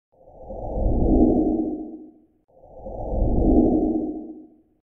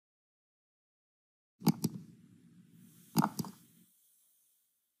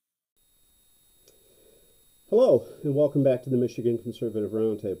Hello, and welcome back to the Michigan Conservative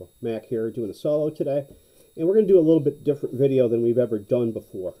Roundtable. Mac here, doing a solo today, and we're going to do a little bit different video than we've ever done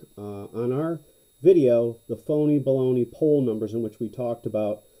before. On our video, the phony baloney poll numbers, in which we talked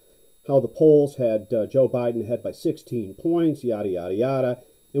about how the polls had Joe Biden ahead by 16 points, yada, yada, yada,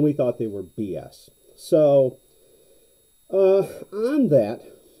 and we thought they were BS. So, on that,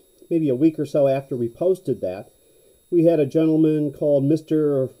 maybe a week or so after we posted that, we had a gentleman called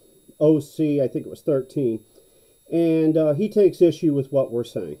Mr. OC, I think it was 13, and he takes issue with what we're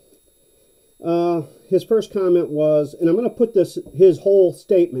saying. His first comment was, and I'm going to put his whole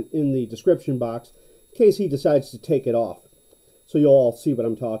statement in the description box in case he decides to take it off, so you'll all see what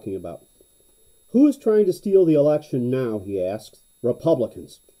I'm talking about. Who is trying to steal the election now, he asks.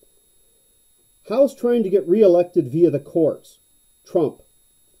 Republicans. How's trying to get reelected via the courts? Trump.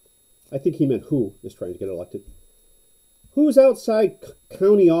 I think he meant who is trying to get elected. Who's outside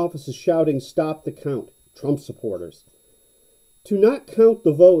county offices shouting, "Stop the count"? Trump supporters. To not count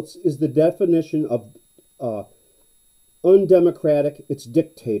the votes is the definition of undemocratic. It's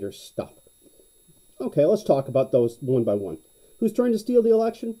dictator stuff. Okay, let's talk about those one by one. Who's trying to steal the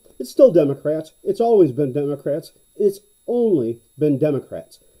election? It's still Democrats. It's always been Democrats. It's only been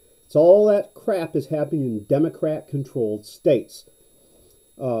Democrats. It's all that crap is happening in Democrat-controlled states.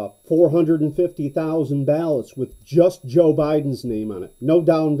 450,000 ballots with just Joe Biden's name on it. No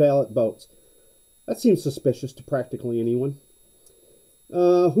down ballot votes. That seems suspicious to practically anyone.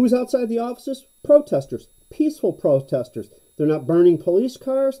 Who's outside the offices? Protesters. Peaceful protesters. They're not burning police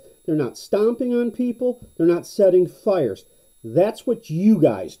cars. They're not stomping on people. They're not setting fires. That's what you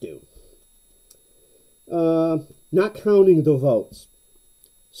guys do. Not counting the votes.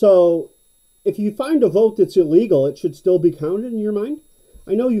 So, if you find a vote that's illegal, it should still be counted in your mind?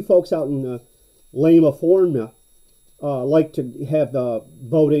 I know you folks out in Lima-Forma like to have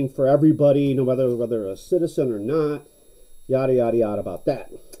voting for everybody, no matter whether a citizen or not, yada, yada, yada about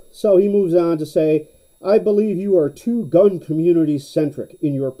that. So he moves on to say, I believe you are too gun community centric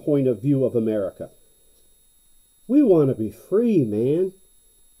in your point of view of America. We want to be free, man.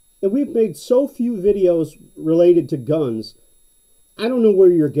 And we've made so few videos related to guns, I don't know where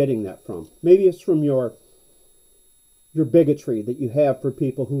you're getting that from. Maybe it's from your bigotry that you have for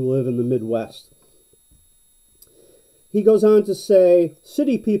people who live in the Midwest. He goes on to say,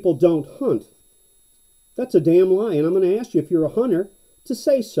 city people don't hunt. That's a damn lie, and I'm going to ask you, if you're a hunter, to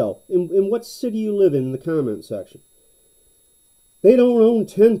say so. In what city you live in the comment section. They don't own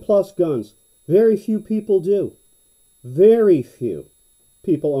 10 plus guns. Very few people do. Very few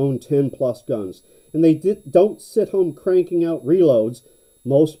people own 10 plus guns. And they don't sit home cranking out reloads.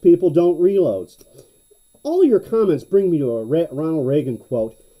 Most people don't reloads. All your comments bring me to a Ronald Reagan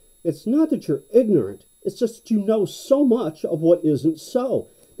quote. It's not that you're ignorant. It's just that you know so much of what isn't so.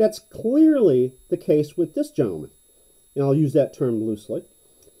 That's clearly the case with this gentleman. And I'll use that term loosely.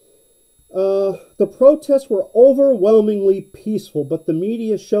 The protests were overwhelmingly peaceful, but the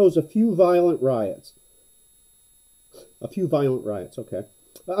media shows a few violent riots. A few violent riots, okay.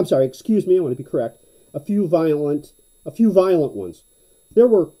 I'm sorry, excuse me, I want to be correct. A few violent ones. There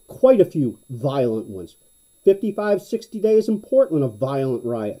were quite a few violent ones. 55, 60 days in Portland of violent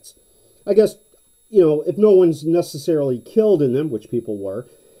riots. I guess, if no one's necessarily killed in them, which people were,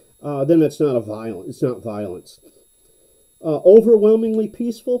 then it's not violence. Overwhelmingly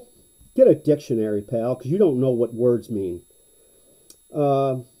peaceful? Get a dictionary, pal, because you don't know what words mean.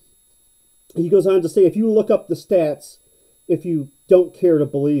 He goes on to say, if you look up the stats, if you don't care to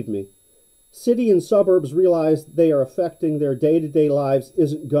believe me, city and suburbs realize they are affecting their day-to-day lives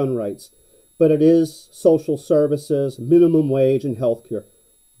isn't gun rights, but it is social services, minimum wage, and health care.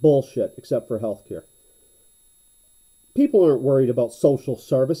 Bullshit, except for health care. People aren't worried about social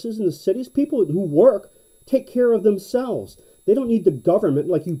services in the cities. People who work take care of themselves. They don't need the government,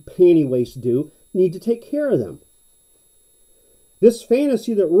 like you pantywastes do, need to take care of them. This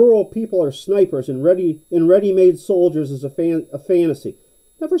fantasy that rural people are snipers and ready-made soldiers is a fantasy.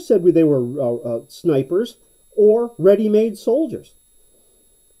 Never said they were snipers or ready-made soldiers.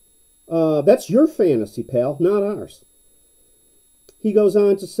 That's your fantasy, pal, not ours. He goes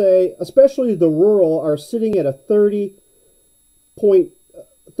on to say, especially the rural are sitting at a 30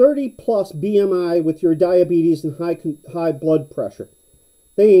 plus BMI with your diabetes and high blood pressure.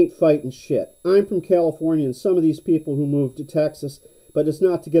 They ain't fighting shit. I'm from California, and some of these people who moved to Texas, but it's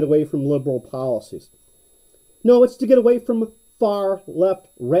not to get away from liberal policies. No, it's to get away from far left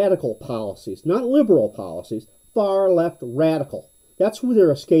radical policies. Not liberal policies, far left radical. That's who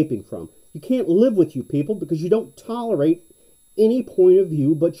they're escaping from. You can't live with you people because you don't tolerate any point of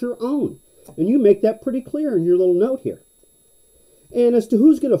view but your own. And you make that pretty clear in your little note here. And as to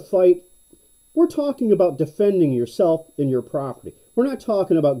who's going to fight We're talking about defending yourself and your property. We're not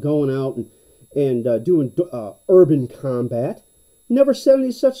talking about going out and doing urban combat. Never said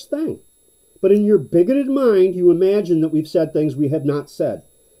any such thing. But in your bigoted mind, you imagine that we've said things we have not said.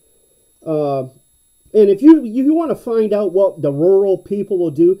 And if you want to find out what the rural people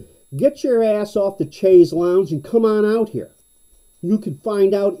will do, get your ass off the chaise lounge and come on out here. You can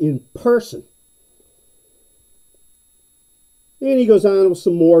find out in person. And he goes on with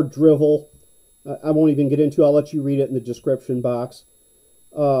some more drivel. I won't even get into it. I'll let you read it in the description box.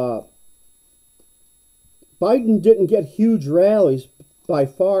 Biden didn't get huge rallies by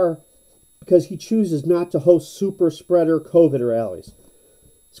far because he chooses not to host super spreader COVID rallies.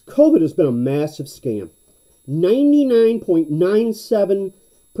 COVID has been a massive scam. 99.97%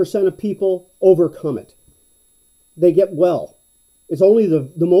 of people overcome it. They get well. It's only the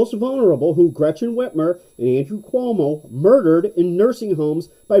most vulnerable who Gretchen Whitmer and Andrew Cuomo murdered in nursing homes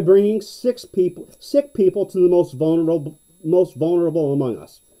by bringing sick people to the most vulnerable among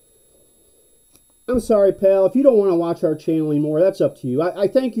us. I'm sorry, pal. If you don't want to watch our channel anymore, that's up to you. I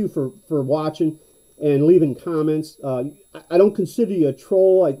thank you for watching and leaving comments. I don't consider you a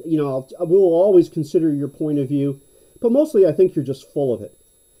troll. I will always consider your point of view, but mostly I think you're just full of it.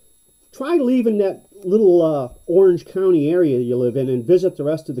 Try leaving that little Orange County area you live in and visit the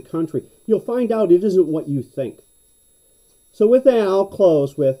rest of the country. You'll find out it isn't what you think. So with that, I'll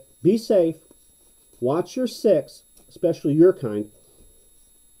close with, be safe, watch your six, especially your kind,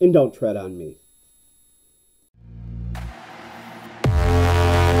 and don't tread on me.